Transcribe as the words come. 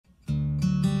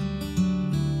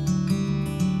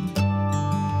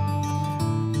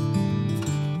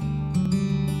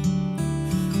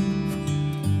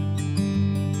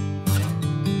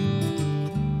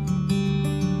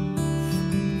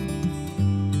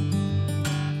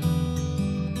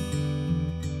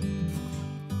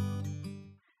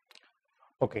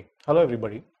Okay, hello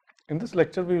everybody. In this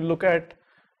lecture we will look at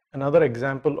another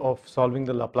example of solving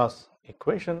the Laplace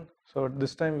equation. So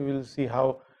this time we will see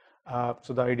how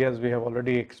so the ideas we have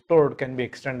already explored can be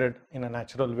extended in a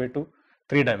natural way to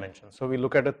 3 dimensions. So we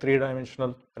look at a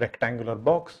 3-dimensional rectangular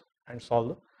box and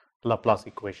solve the Laplace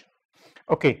equation.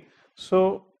 Okay,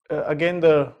 so again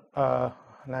the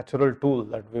natural tool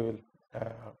that we will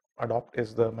adopt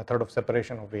is the method of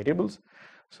separation of variables.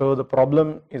 So the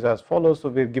problem is as follows. So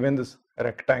we are given this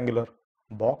rectangular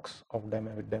box of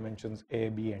dimensions A,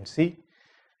 B and C,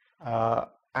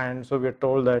 and so we are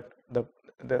told that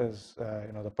there is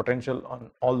the potential on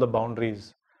all the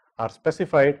boundaries are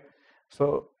specified.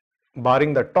 So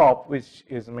barring the top, which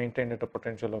is maintained at a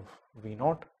potential of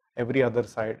V0, every other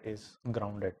side is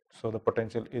grounded, so the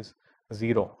potential is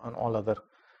 0 on all other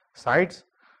sides.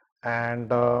 And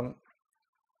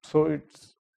so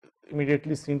it's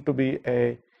immediately seen to be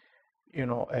a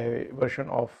version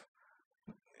of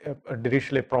a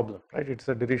Dirichlet problem, right? It's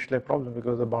a Dirichlet problem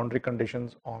because the boundary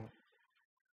conditions on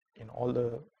all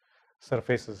the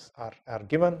surfaces are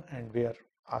given, and we are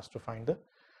asked to find the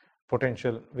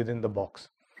potential within the box,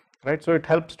 right? So it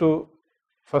helps to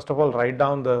first of all write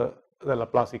down the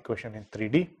Laplace equation in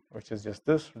 3D, which is just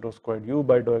this: dou squared u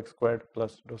by dou x squared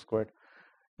plus dou squared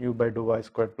u by dou y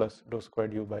squared plus dou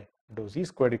squared u by dou z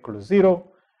squared equal to 0.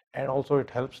 And also it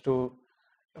helps to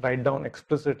write down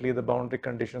explicitly the boundary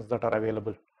conditions that are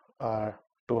available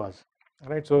to us,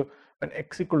 right? So when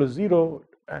x equal to 0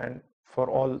 and for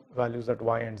all values that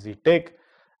y and z take,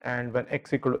 and when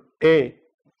x equal to a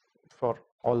for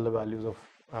all the values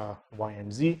of y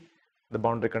and z, the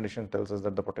boundary condition tells us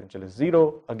that the potential is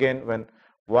 0. Again, when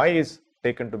y is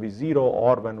taken to be 0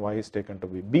 or when y is taken to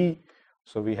be b,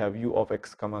 so we have u of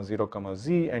x comma 0 comma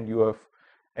z and u of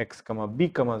x comma b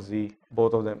comma z,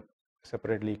 both of them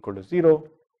separately equal to 0.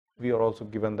 We are also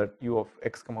given that u of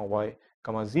x comma y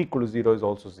comma z equal to 0 is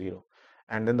also 0.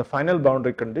 And then the final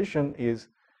boundary condition is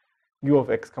u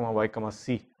of x comma y comma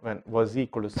c. When y z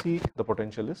equal to c, the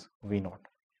potential is v0,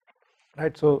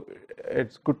 right? So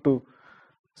it's good to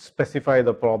specify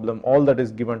the problem, all that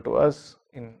is given to us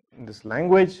in this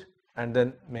language, and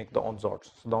then make the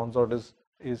onsorts. So the onsort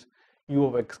is u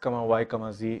of x comma y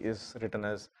comma z is written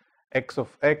as x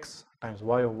of x times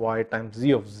y of y times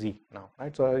z of z now,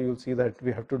 right? So you'll see that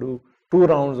we have to do 2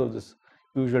 rounds of this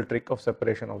usual trick of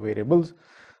separation of variables.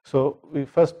 So we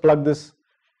first plug this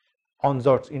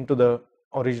onsorts into the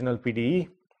original PDE,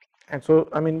 and so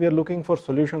I mean we are looking for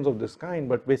solutions of this kind,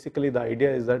 but basically the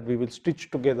idea is that we will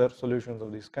stitch together solutions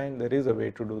of this kind. There is a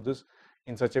way to do this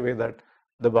in such a way that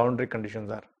the boundary conditions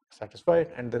are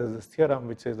satisfied, and there is this theorem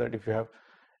which says that if you have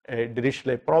a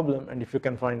Dirichlet problem and if you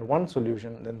can find one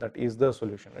solution, then that is the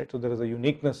solution, right? So there is a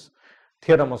uniqueness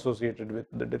theorem associated with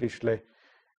the Dirichlet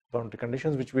boundary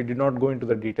conditions, which we did not go into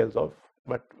the details of,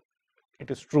 but it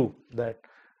is true that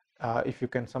if you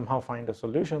can somehow find a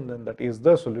solution, then that is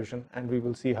the solution. And we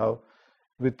will see how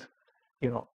with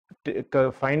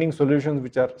finding solutions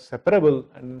which are separable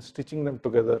and stitching them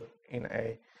together in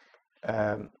a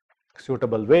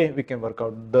suitable way, we can work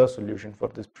out the solution for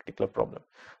this particular problem.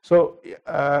 So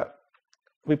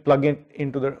we plug it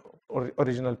into the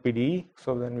original PDE,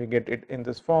 so then we get it in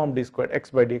this form: d squared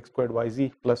x by dx squared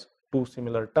yz plus 2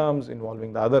 similar terms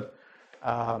involving the other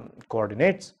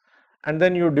coordinates, and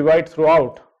then you divide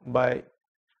throughout by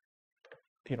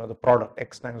the product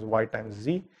x times y times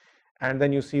z, and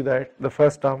then you see that the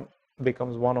first term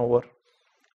becomes 1 over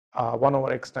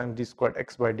x times d squared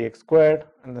x by dx squared,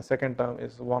 and the second term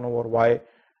is 1 over y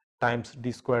times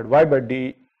d squared y by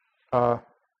dy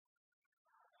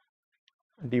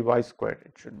squared,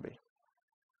 it should be.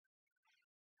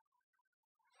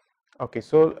 Okay,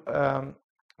 so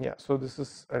yeah, so this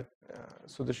is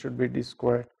so this should be d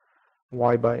squared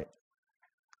y by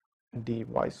dy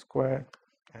squared,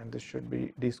 and this should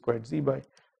be d squared z by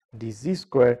dz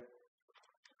squared.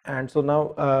 And so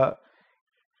now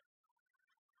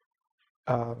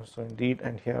so indeed,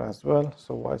 and here as well,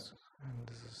 so y, and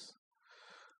this is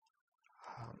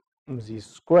z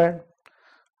squared.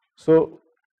 So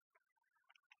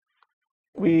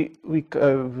we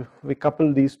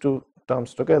couple these two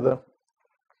terms together.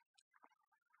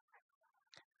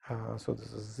 So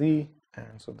this is z,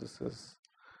 and so this is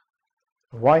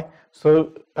y.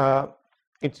 So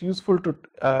it's useful to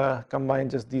combine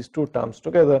just these two terms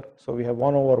together. So we have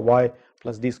 1 over y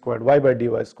plus d squared y by dy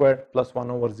squared plus 1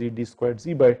 over z d squared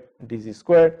z by dz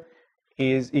squared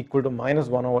is equal to minus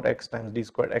 1 over x times d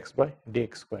squared x by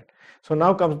dx squared. So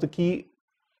now comes the key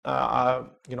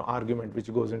argument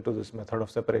which goes into this method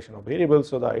of separation of variables.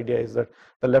 So the idea is that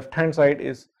the left hand side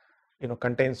is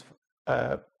contains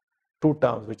two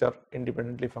terms which are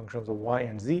independently functions of y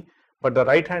and z, but the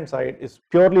right hand side is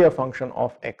purely a function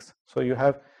of x. So you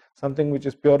have something which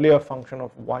is purely a function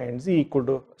of y and z equal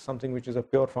to something which is a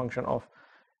pure function of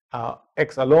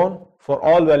x alone for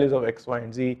all values of x, y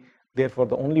and z. Therefore,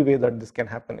 the only way that this can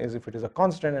happen is if it is a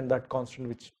constant, and that constant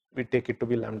which we take it to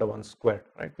be lambda 1 squared,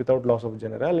 right, without loss of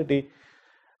generality.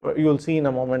 You will see in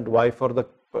a moment why for the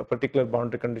particular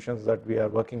boundary conditions that we are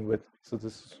working with. So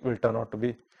this will turn out to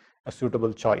be a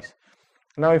suitable choice.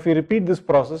 Now if we repeat this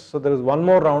process, so there is one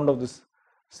more round of this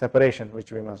separation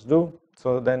which we must do.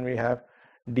 So then we have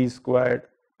d squared,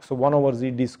 so 1 over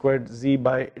z d squared z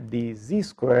by dz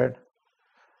squared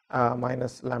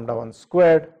minus lambda 1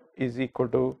 squared is equal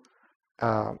to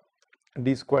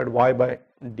d squared y by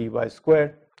dy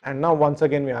squared. And now once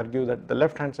again we argue that the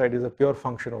left hand side is a pure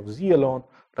function of z alone,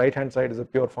 right hand side is a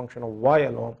pure function of y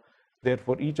alone.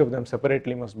 Therefore each of them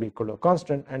separately must be equal to a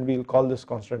constant, and we will call this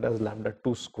constant as lambda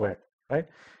 2 squared, right.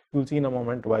 You will see in a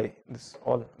moment why this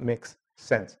all makes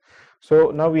sense.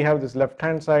 So now we have this left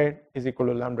hand side is equal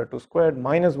to lambda 2 squared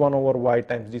minus 1 over y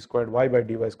times d squared y by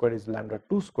dy squared is lambda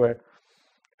 2 squared.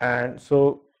 And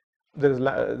so there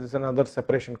is another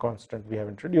separation constant we have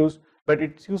introduced, but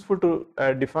it's useful to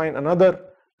define another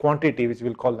quantity which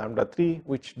we'll call lambda 3,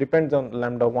 which depends on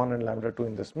lambda 1 and lambda 2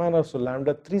 in this manner. So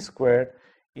lambda 3 squared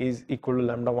is equal to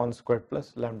lambda 1 squared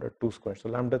plus lambda 2 squared. So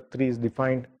lambda 3 is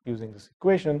defined using this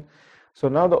equation. So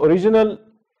now the original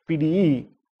PDE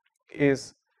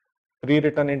is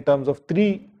rewritten in terms of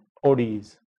 3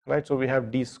 ODEs, right. So we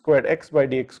have d squared x by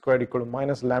dx squared equal to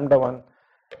minus lambda 1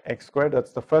 x squared,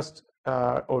 that's the first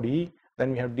ODE.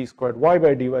 Then we have d squared y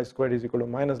by dy squared is equal to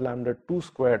minus lambda 2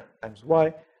 squared times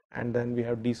y, and then we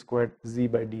have d squared z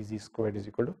by dz squared is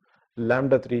equal to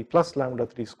lambda 3 plus lambda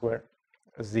 3 squared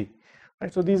z,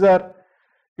 right. So these are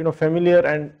familiar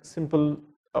and simple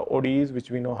ODEs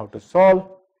which we know how to solve.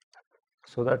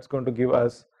 So that's going to give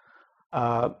us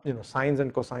sines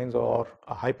and cosines, or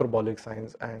hyperbolic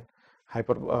sines and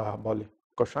hyperbolic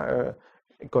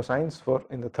cosines for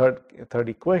in the third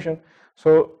equation.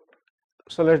 So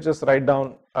let's just write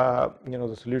down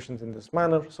the solutions in this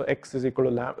manner. So x is equal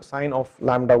to sine of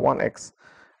lambda 1x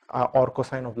or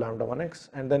cosine of lambda 1x,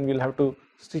 and then we'll have to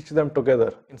stitch them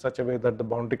together in such a way that the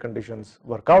boundary conditions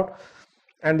work out.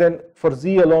 And then for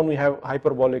z alone we have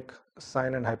hyperbolic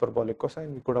sine and hyperbolic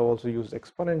cosine. We could have also used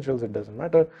exponentials, it doesn't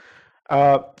matter.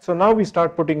 So now we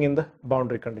start putting in the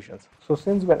boundary conditions. So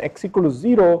since when x equal to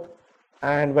 0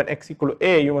 and when x equal to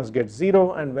a you must get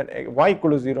 0, and when y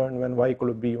equal to 0 and when y equal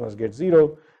to b you must get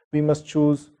 0, we must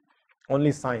choose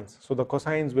only sines. So the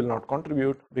cosines will not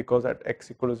contribute, because at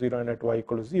x equal to 0 and at y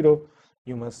equal to 0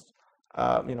 you must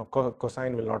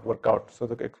cosine will not work out. So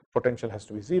the potential has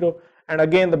to be 0, and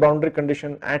again the boundary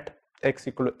condition at x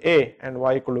equal to a and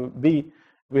y equal to b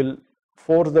will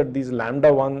force that these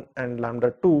lambda 1 and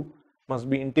lambda 2 must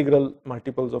be integral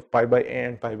multiples of pi by a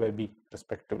and pi by b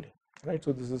respectively, right.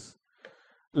 So this is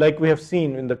like we have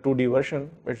seen in the 2D version,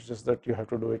 which is just that you have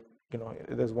to do it,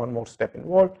 there's one more step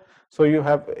involved. So you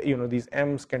have, these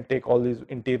m's can take all these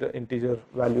integer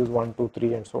values 1, 2,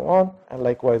 3 and so on, and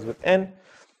likewise with n.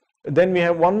 Then we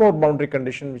have one more boundary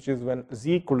condition, which is when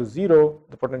z equal to 0,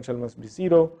 the potential must be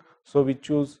 0. So we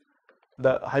choose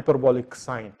the hyperbolic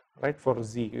sign, right, for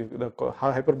z. The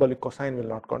hyperbolic cosine will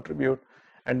not contribute.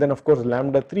 And then of course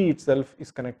lambda 3 itself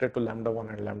is connected to lambda 1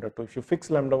 and lambda 2. If you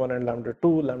fix lambda 1 and lambda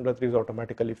 2, lambda 3 is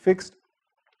automatically fixed.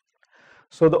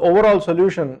 So the overall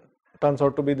solution turns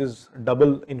out to be this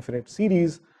double infinite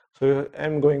series. So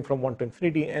m going from 1 to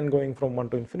infinity, n going from 1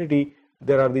 to infinity.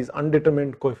 There are these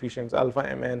undetermined coefficients alpha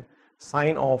mn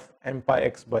sine of m pi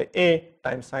x by a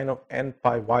times sine of n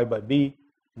pi y by b,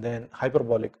 then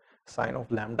hyperbolic sine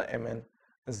of lambda mn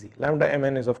z. Lambda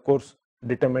mn is of course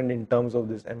determined in terms of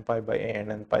this m pi by a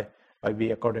and n pi by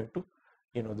b according to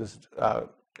this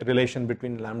relation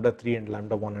between lambda 3 and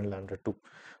lambda 1 and lambda 2.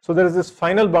 So there is this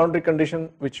final boundary condition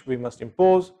which we must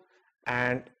impose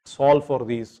and solve for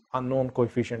these unknown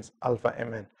coefficients alpha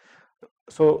mn.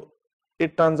 So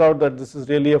it turns out that this is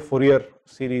really a Fourier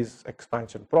series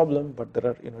expansion problem, but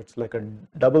there are it's like a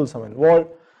double sum involved.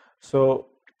 So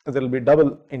there will be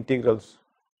double integrals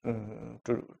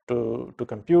to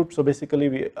compute. So basically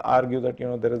we argue that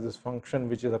there is this function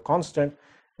which is a constant,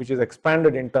 which is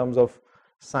expanded in terms of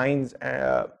sines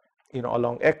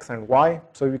along x and y.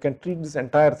 So we can treat this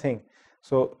entire thing.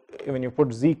 So when you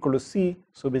put z equal to c,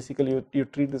 so basically you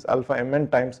treat this alpha mn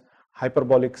times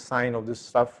hyperbolic sine of this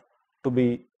stuff to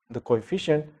be the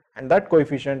coefficient, and that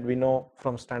coefficient we know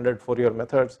from standard Fourier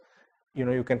methods.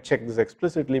 You can check this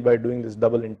explicitly by doing this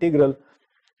double integral.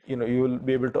 You will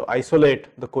be able to isolate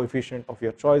the coefficient of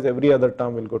your choice. Every other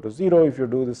term will go to 0 if you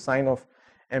do the sine of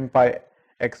m pi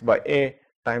x by a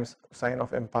times sine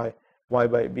of m pi y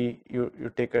by b,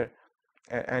 you take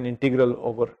an integral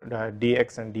over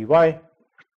dx and dy,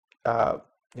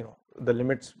 the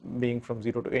limits being from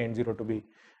 0 to a and 0 to b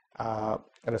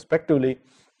respectively,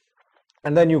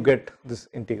 and then you get this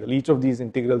integral. Each of these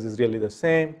integrals is really the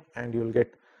same, and you will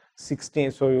get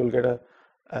 16. So you will get a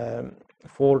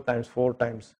 4 times 4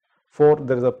 times 4.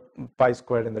 There is a pi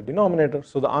squared in the denominator.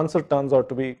 So the answer turns out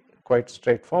to be quite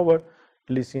straightforward.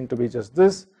 It is seen to be just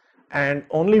this, and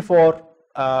only for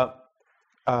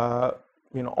odd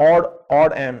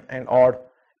m and odd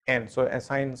n. So a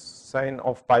sine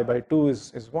of pi by 2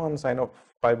 is 1, sine of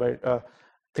pi by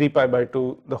 3 pi by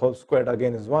 2 the whole squared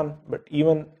again is 1, but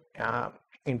even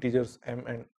integers m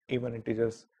and even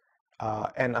integers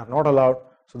n are not allowed.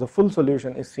 So the full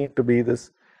solution is seen to be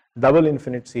this double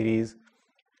infinite series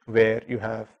where you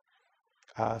have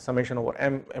summation over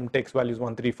m takes values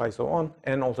 1, 3, 5 so on,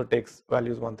 n also takes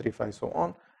values 1, 3, 5 so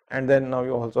on, and then now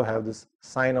you also have this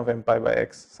sine of m pi by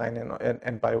x, sine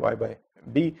n pi y by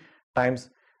b times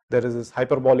there is this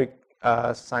hyperbolic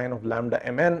sine of lambda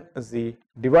mn is the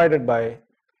divided by,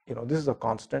 this is a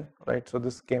constant, right? So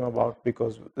this came about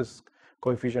because this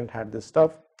coefficient had this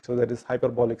stuff. So that is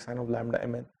hyperbolic sine of lambda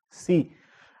mn c,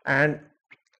 and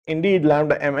indeed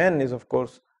lambda mn is of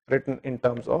course written in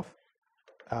terms of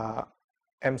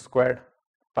m squared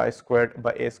pi squared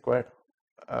by a squared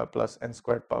plus n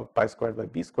squared pi squared by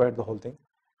b squared, the whole thing,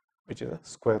 which is a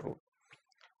square root.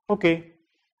 Okay,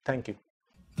 thank you.